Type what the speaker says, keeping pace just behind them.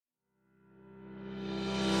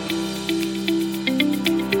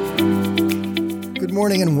Good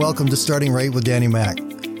morning and welcome to Starting Right with Danny Mac.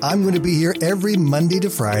 I'm going to be here every Monday to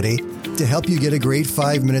Friday to help you get a great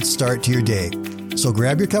 5-minute start to your day. So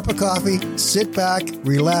grab your cup of coffee, sit back,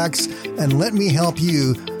 relax, and let me help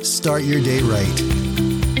you start your day right.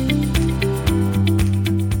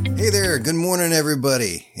 Hey there, good morning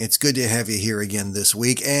everybody. It's good to have you here again this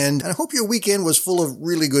week, and I hope your weekend was full of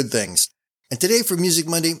really good things. And today for Music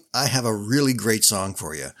Monday, I have a really great song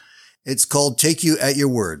for you. It's called Take You at Your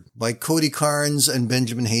Word by Cody Carnes and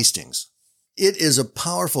Benjamin Hastings. It is a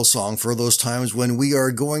powerful song for those times when we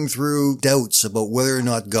are going through doubts about whether or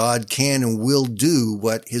not God can and will do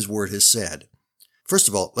what His Word has said. First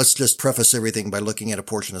of all, let's just preface everything by looking at a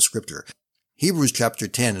portion of Scripture. Hebrews chapter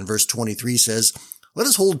 10 and verse 23 says, "Let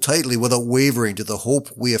us hold tightly without wavering to the hope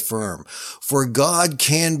we affirm, for God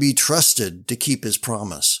can be trusted to keep His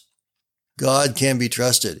promise." God can be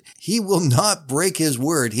trusted. He will not break His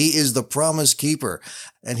word. He is the promise keeper,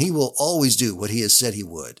 and He will always do what He has said He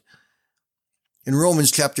would. In Romans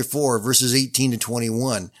chapter 4, verses 18 to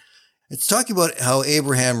 21, it's talking about how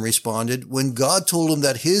Abraham responded when God told him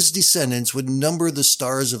that his descendants would number the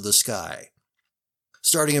stars of the sky.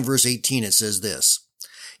 Starting in verse 18, it says this,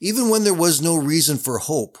 "Even when there was no reason for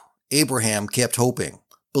hope, Abraham kept hoping,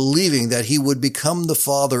 believing that he would become the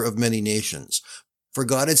father of many nations. For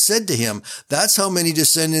God had said to him, 'That's how many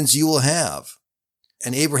descendants you will have.'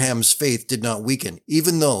 And Abraham's faith did not weaken,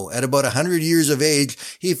 even though at about 100 years of age,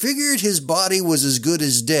 he figured his body was as good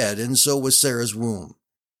as dead, and so was Sarah's womb.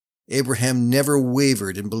 Abraham never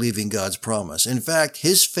wavered in believing God's promise. In fact,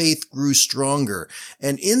 his faith grew stronger,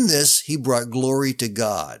 and in this he brought glory to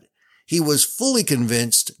God. He was fully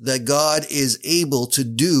convinced that God is able to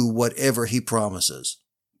do whatever He promises."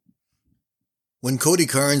 When Cody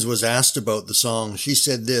Carnes was asked about the song, she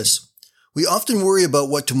said this, "We often worry about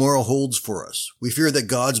what tomorrow holds for us. We fear that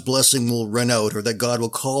God's blessing will run out or that God will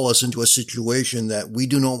call us into a situation that we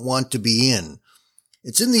do not want to be in.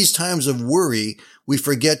 It's in these times of worry we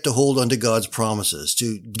forget to hold on to God's promises,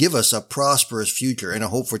 to give us a prosperous future and a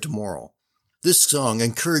hope for tomorrow. This song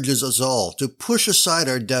encourages us all to push aside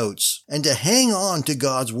our doubts and to hang on to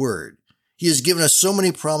God's word. He has given us so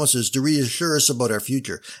many promises to reassure us about our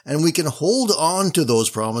future, and we can hold on to those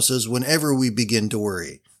promises whenever we begin to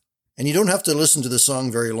worry." And you don't have to listen to the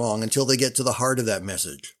song very long until they get to the heart of that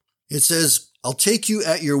message. It says, "I'll take you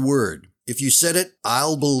at your word. If you said it,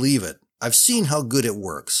 I'll believe it. I've seen how good it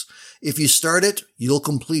works. If you start it, you'll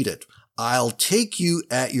complete it. I'll take you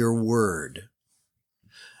at your word."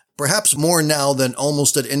 Perhaps more now than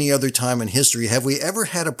almost at any other time in history have we ever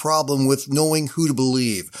had a problem with knowing who to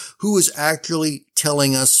believe, who is actually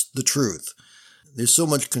telling us the truth. There's so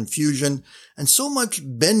much confusion and so much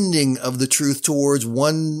bending of the truth towards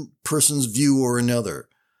one person's view or another.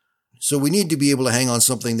 So we need to be able to hang on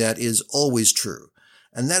something that is always true,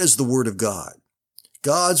 and that is the Word of God.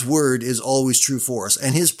 God's Word is always true for us,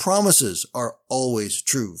 and His promises are always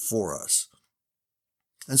true for us.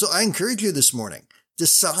 And so I encourage you this morning,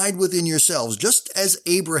 decide within yourselves, just as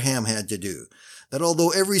Abraham had to do, that although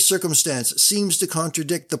every circumstance seems to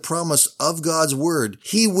contradict the promise of God's word,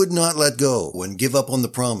 he would not let go and give up on the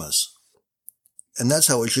promise. And that's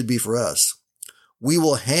how it should be for us. We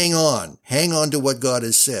will hang on to what God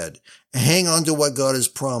has said, hang on to what God has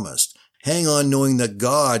promised, hang on knowing that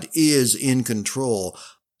God is in control.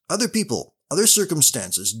 Other people, other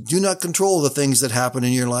circumstances do not control the things that happen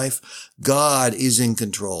in your life. God is in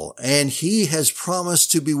control, and He has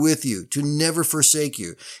promised to be with you, to never forsake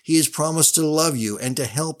you. He has promised to love you and to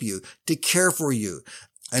help you, to care for you.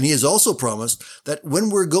 And He has also promised that when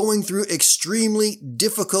we're going through extremely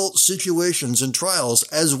difficult situations and trials,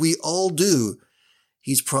 as we all do,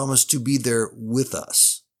 He's promised to be there with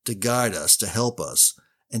us, to guide us, to help us,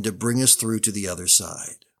 and to bring us through to the other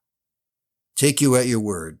side. Take you at your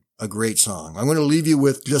word. A great song. I'm going to leave you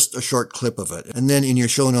with just a short clip of it. And then in your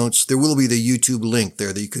show notes, there will be the YouTube link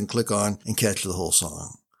there that you can click on and catch the whole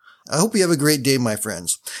song. I hope you have a great day, my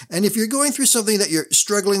friends. And if you're going through something that you're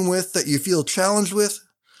struggling with, that you feel challenged with,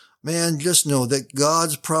 man, just know that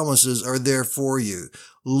God's promises are there for you.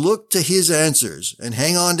 Look to His answers and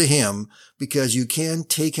hang on to Him because you can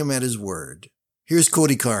take Him at His word. Here's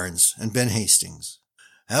Cody Carnes and Ben Hastings.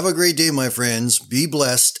 Have a great day, my friends. Be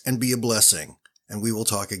blessed and be a blessing. And we will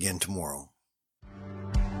talk again tomorrow.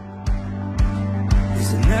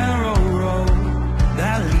 There's a narrow road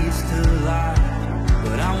that leads to life.